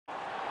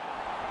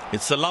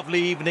It's a lovely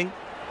evening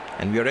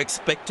and we are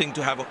expecting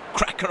to have a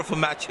cracker of a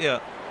match here.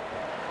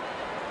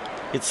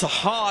 It's a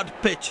hard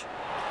pitch.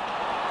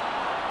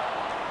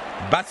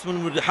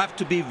 Batsmen would have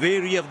to be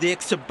wary of the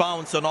extra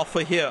bounce on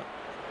offer here.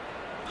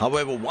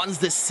 However, once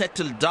they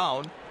settle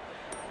down,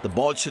 the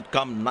ball should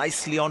come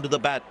nicely onto the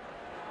bat.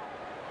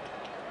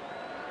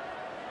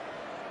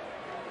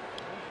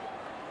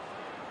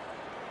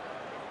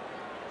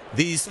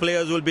 These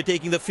players will be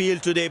taking the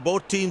field today.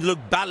 Both teams look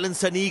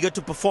balanced and eager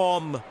to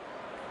perform.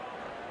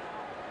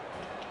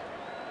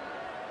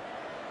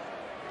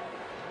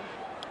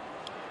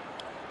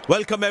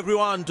 Welcome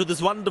everyone to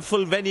this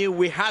wonderful venue.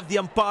 We have the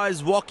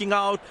umpires walking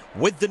out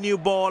with the new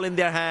ball in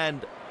their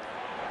hand.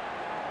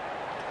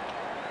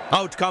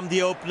 Out come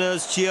the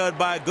openers, cheered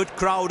by a good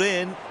crowd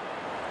in.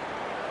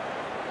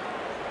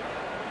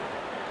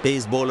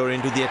 Pace bowler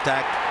into the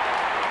attack.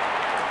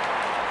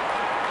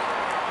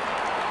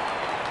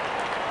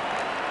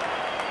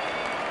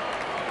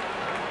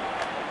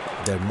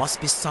 There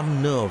must be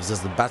some nerves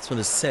as the batsman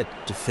is set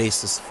to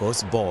face his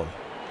first ball.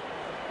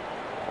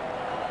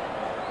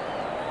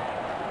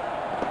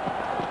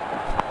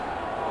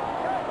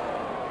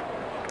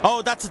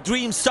 Oh, that's a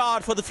dream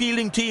start for the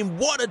fielding team.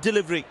 What a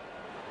delivery.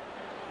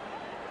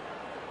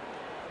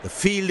 The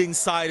fielding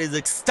side is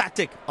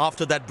ecstatic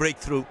after that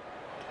breakthrough.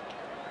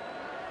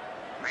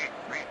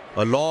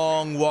 A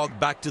long walk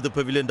back to the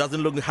pavilion.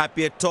 Doesn't look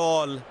happy at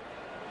all.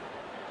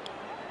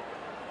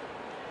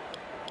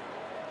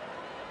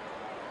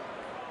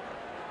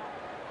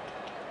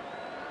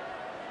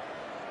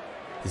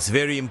 It's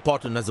very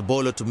important as a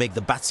bowler to make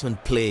the batsman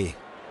play.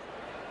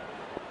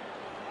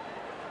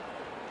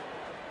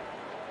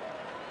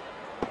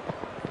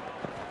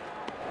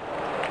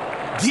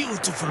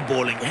 Beautiful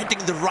bowling, hitting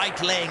the right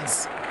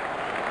legs.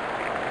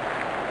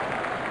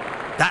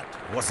 That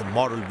was a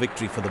moral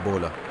victory for the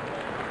bowler.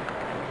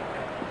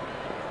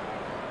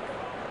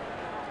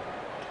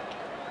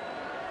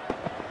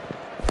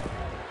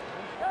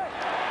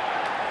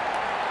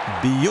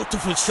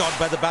 Beautiful shot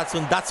by the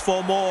batsman. That's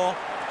 4 more.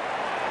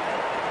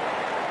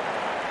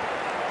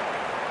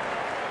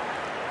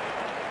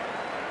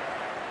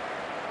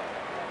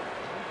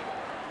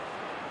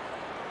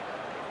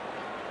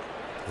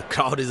 The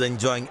crowd is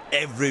enjoying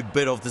every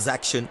bit of this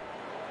action.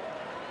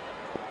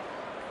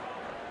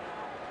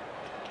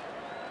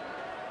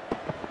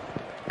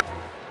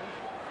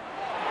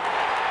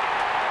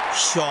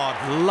 Shot,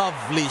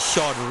 lovely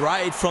shot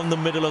right from the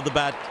middle of the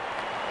bat.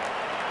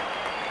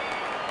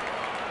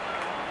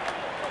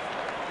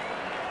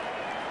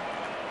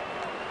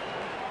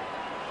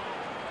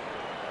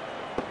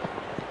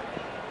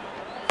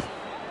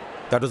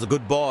 That was a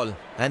good ball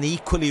and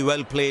equally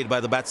well played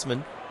by the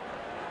batsman.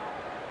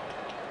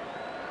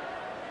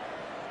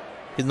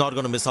 He's not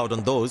going to miss out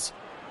on those.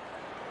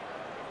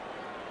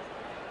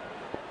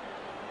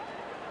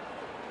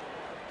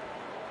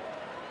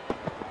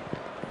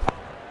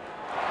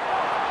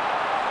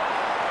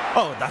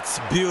 Oh, that's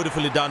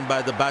beautifully done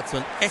by the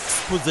batsman.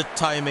 Exquisite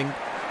timing.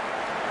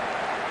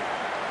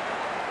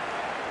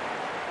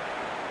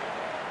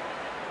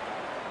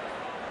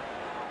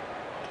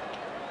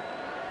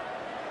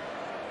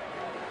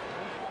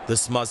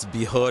 This must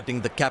be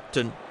hurting the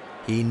captain.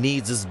 He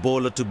needs his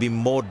bowler to be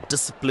more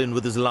disciplined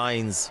with his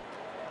lines.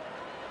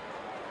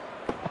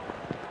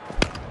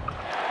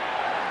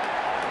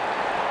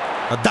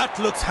 Now that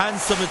looks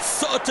handsome. It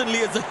certainly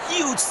is a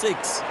huge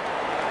 6.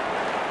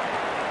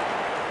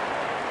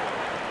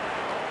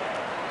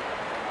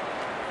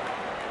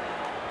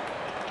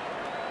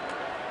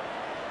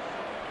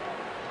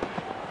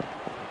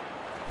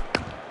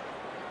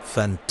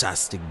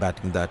 Fantastic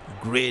batting that.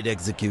 Great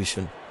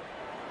execution.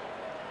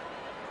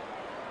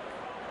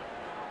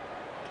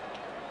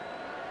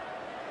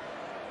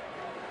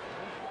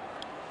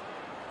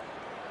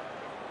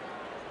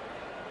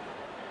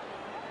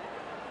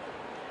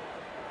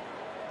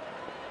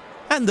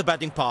 And the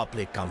batting power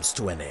play comes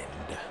to an end.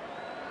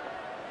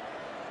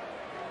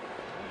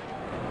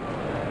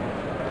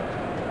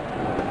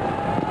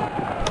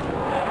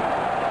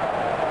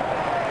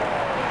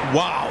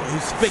 Wow,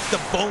 he's picked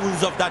the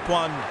bones of that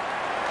one.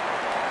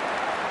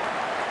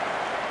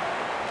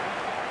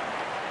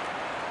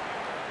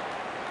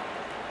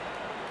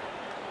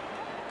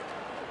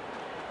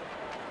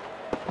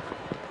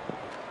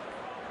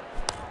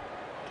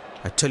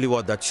 I tell you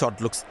what, that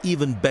shot looks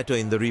even better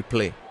in the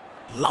replay.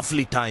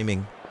 Lovely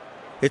timing.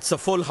 It's a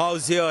full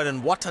house here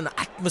and what an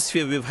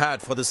atmosphere we've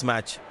had for this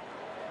match.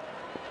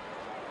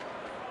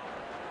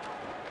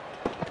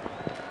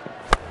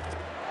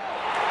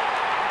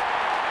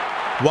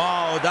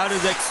 Wow, that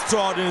is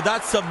extraordinary.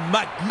 That's a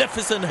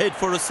magnificent hit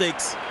for a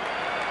 6.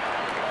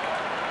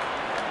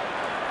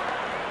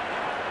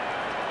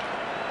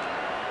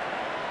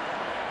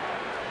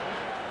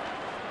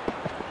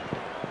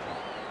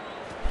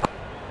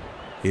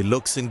 He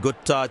looks in good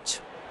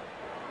touch.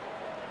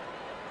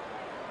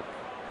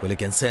 Well, you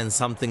can sense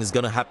something is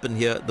going to happen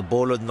here. The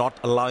bowler not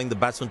allowing the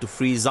batsman to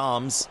free his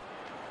arms.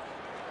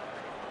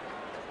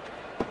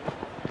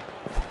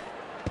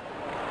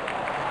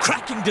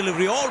 Cracking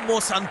delivery,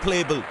 almost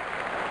unplayable.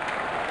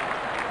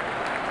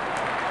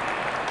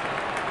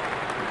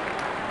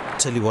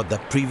 Tell you what,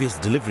 that previous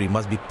delivery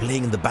must be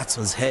playing in the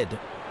batsman's head.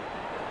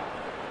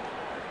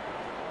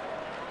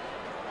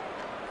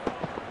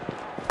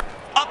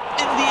 Up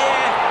in the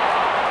air.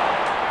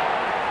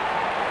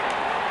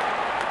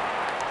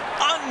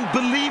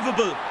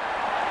 Unbelievable.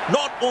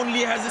 Not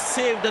only has he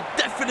saved a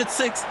definite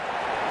six,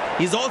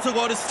 he's also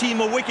got his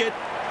team a wicket.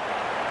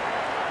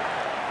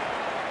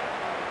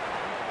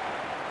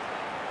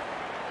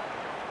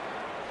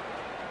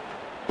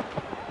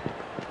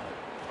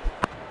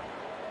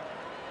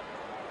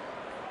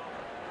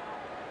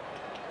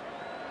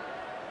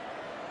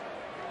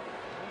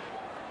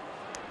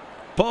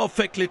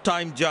 Perfectly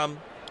timed jump,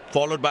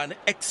 followed by an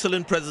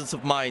excellent presence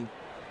of mind.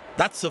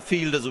 That's a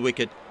fielder's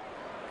wicket.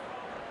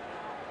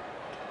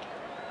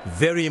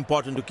 Very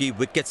important to keep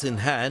wickets in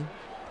hand,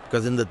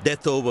 because in the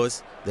death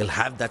overs, they'll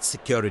have that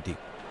security.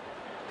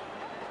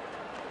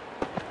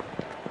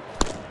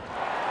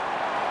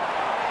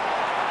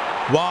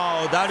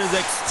 Wow, that is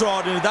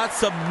extraordinary.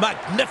 That's a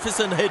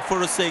magnificent hit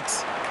for a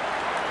six.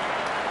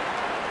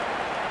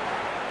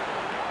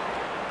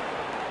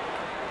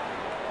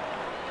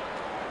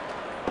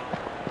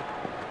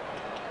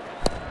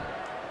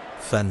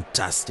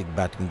 Fantastic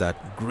batting, that.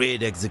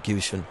 Great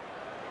execution.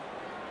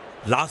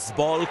 Last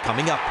ball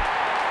coming up.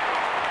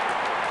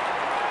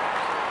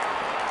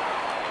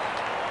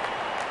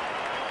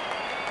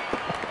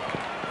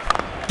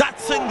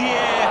 That's in the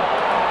air.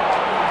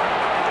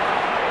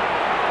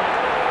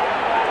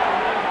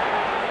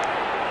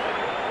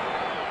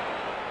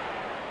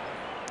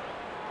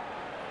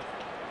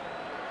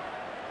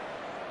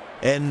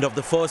 End of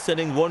the first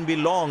inning. Won't be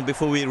long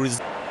before we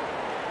resume.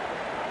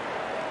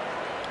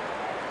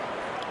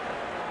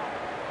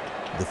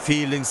 The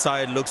fielding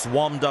side looks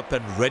warmed up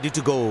and ready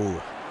to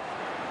go.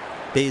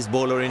 Pace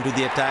bowler into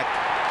the attack.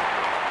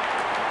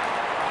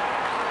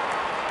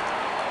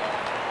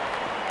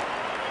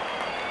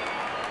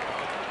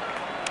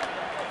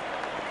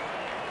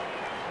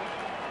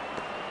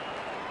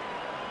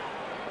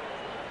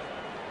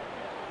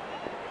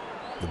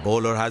 The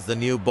bowler has the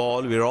new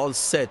ball. We're all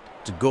set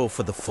to go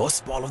for the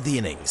first ball of the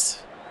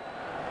innings.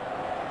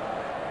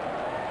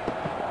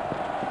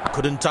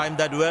 Couldn't time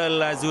that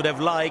well as you would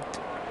have liked.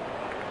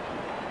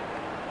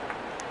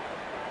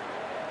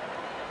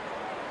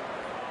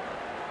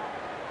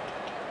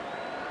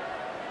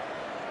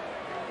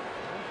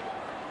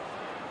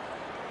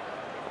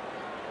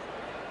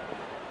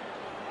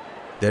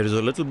 There is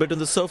a little bit on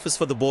the surface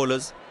for the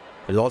bowlers.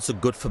 It's also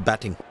good for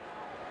batting.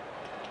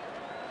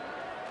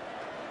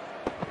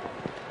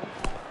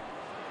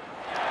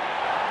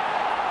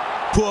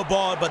 Poor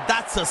ball, but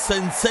that's a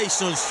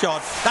sensational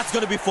shot. That's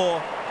going to be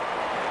four.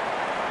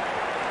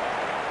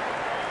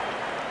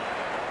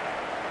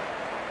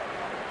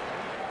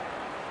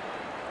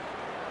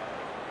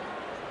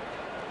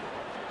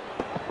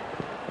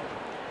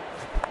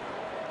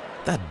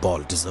 That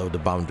ball deserved a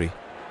boundary.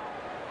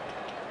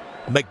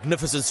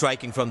 Magnificent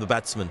striking from the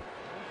batsman.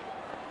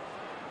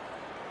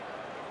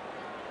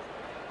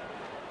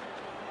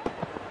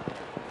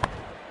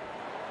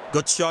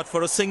 Good shot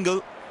for a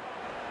single.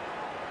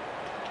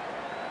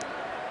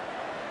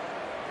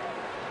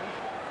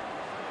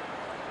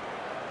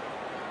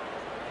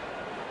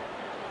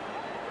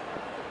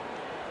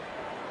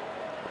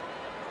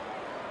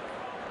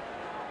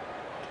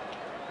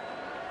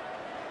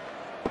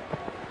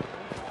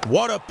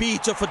 What a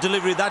peach of a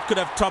delivery. That could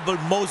have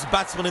troubled most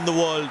batsmen in the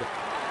world.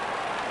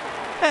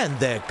 And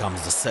there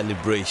comes the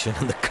celebration,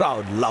 and the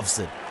crowd loves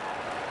it.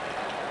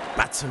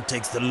 Batsman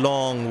takes the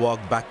long walk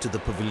back to the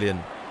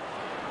pavilion.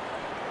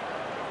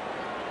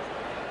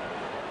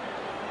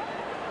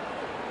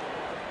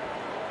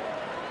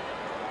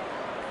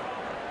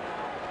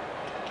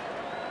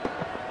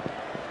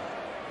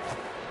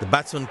 The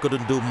batsman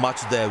couldn't do much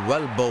there.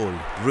 Well bowled,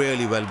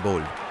 really well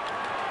bowled.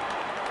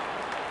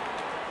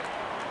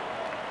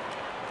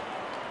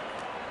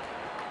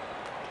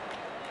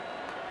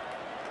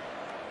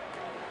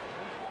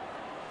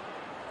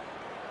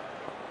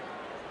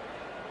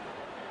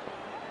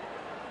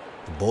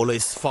 The bowler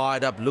is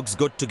fired up, looks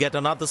good to get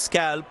another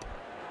scalp.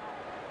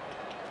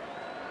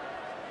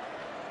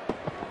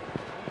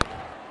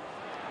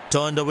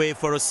 Turned away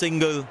for a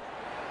single.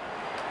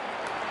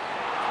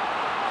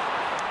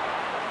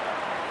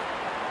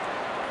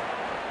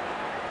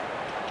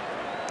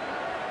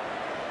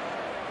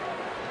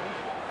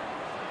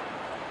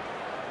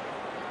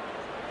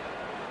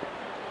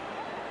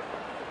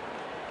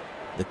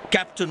 The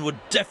captain would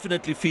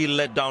definitely feel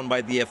let down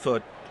by the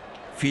effort.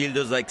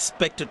 Fielders are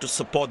expected to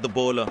support the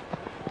bowler.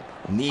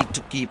 Need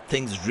to keep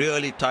things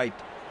really tight.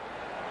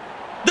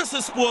 This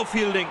is poor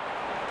fielding.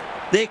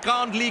 They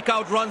can't leak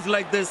out runs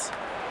like this.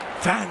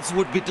 Fans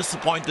would be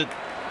disappointed.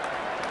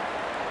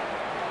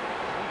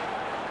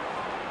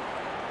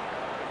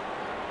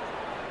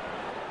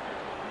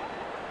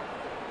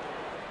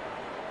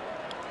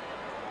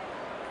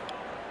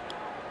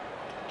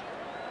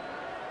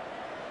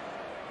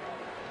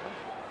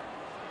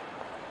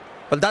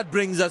 Well, that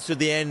brings us to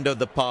the end of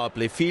the power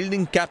play.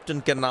 Fielding captain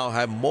can now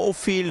have more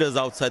fielders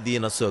outside the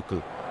inner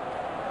circle.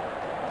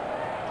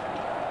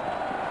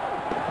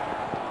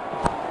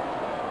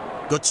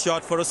 Good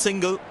shot for a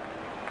single.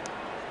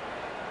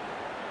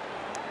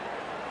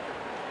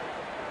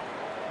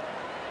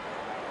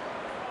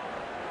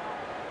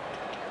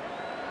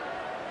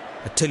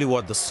 I tell you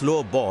what, the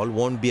slower ball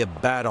won't be a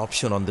bad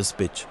option on this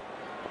pitch.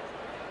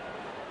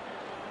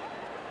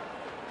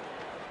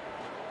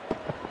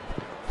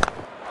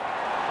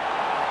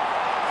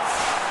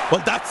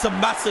 Well, that's a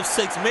massive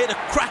six. Made a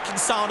cracking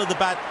sound at the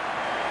bat.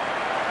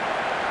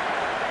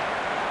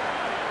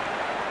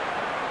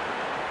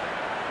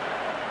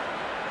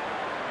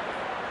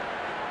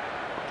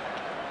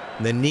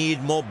 They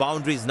need more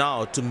boundaries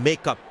now to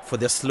make up for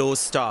their slow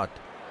start.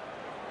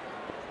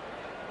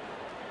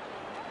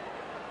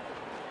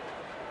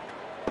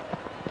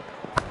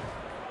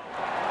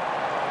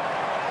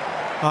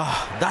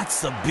 Ah,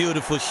 that's a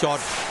beautiful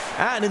shot.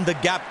 And in the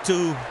gap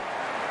too.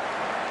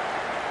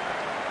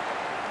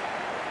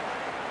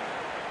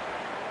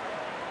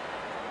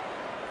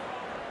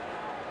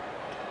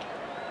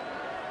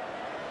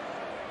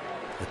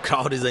 The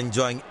crowd is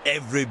enjoying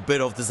every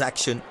bit of this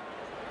action.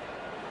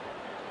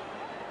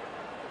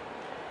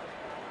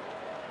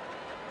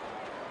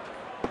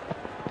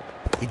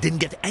 He didn't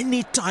get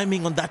any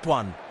timing on that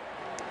one.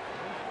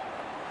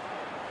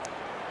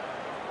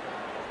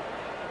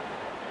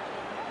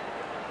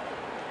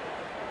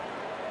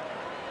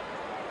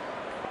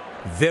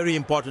 Very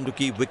important to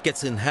keep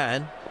wickets in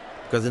hand,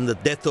 because in the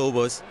death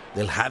overs,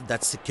 they'll have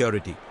that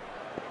security.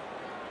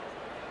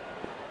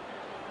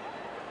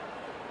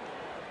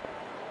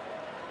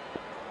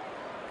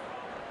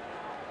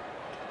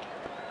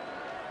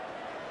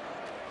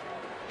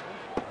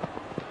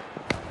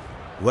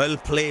 Well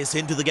placed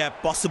into the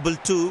gap, possible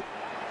too.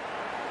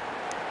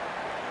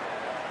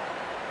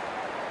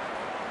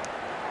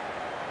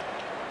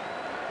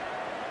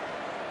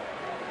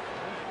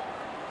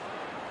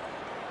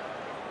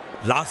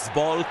 Last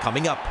ball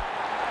coming up.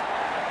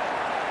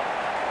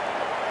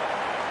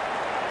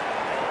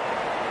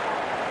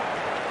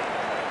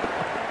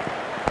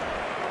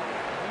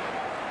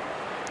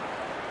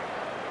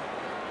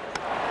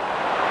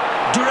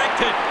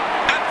 Directed,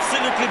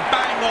 absolutely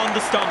bang on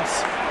the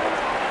stumps.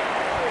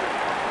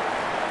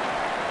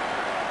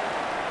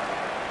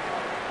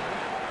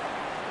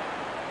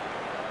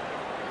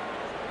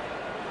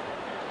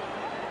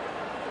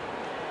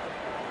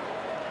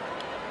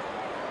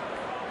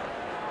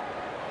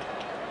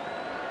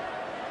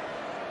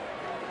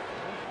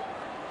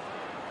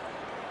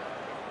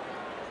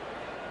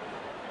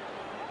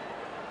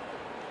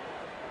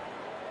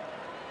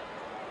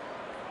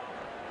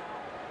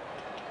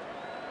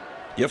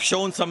 You've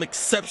shown some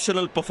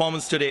exceptional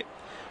performance today.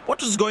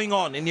 What was going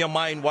on in your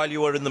mind while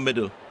you were in the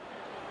middle?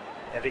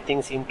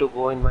 Everything seemed to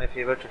go in my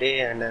favor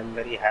today, and I'm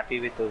very happy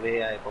with the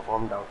way I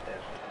performed out there.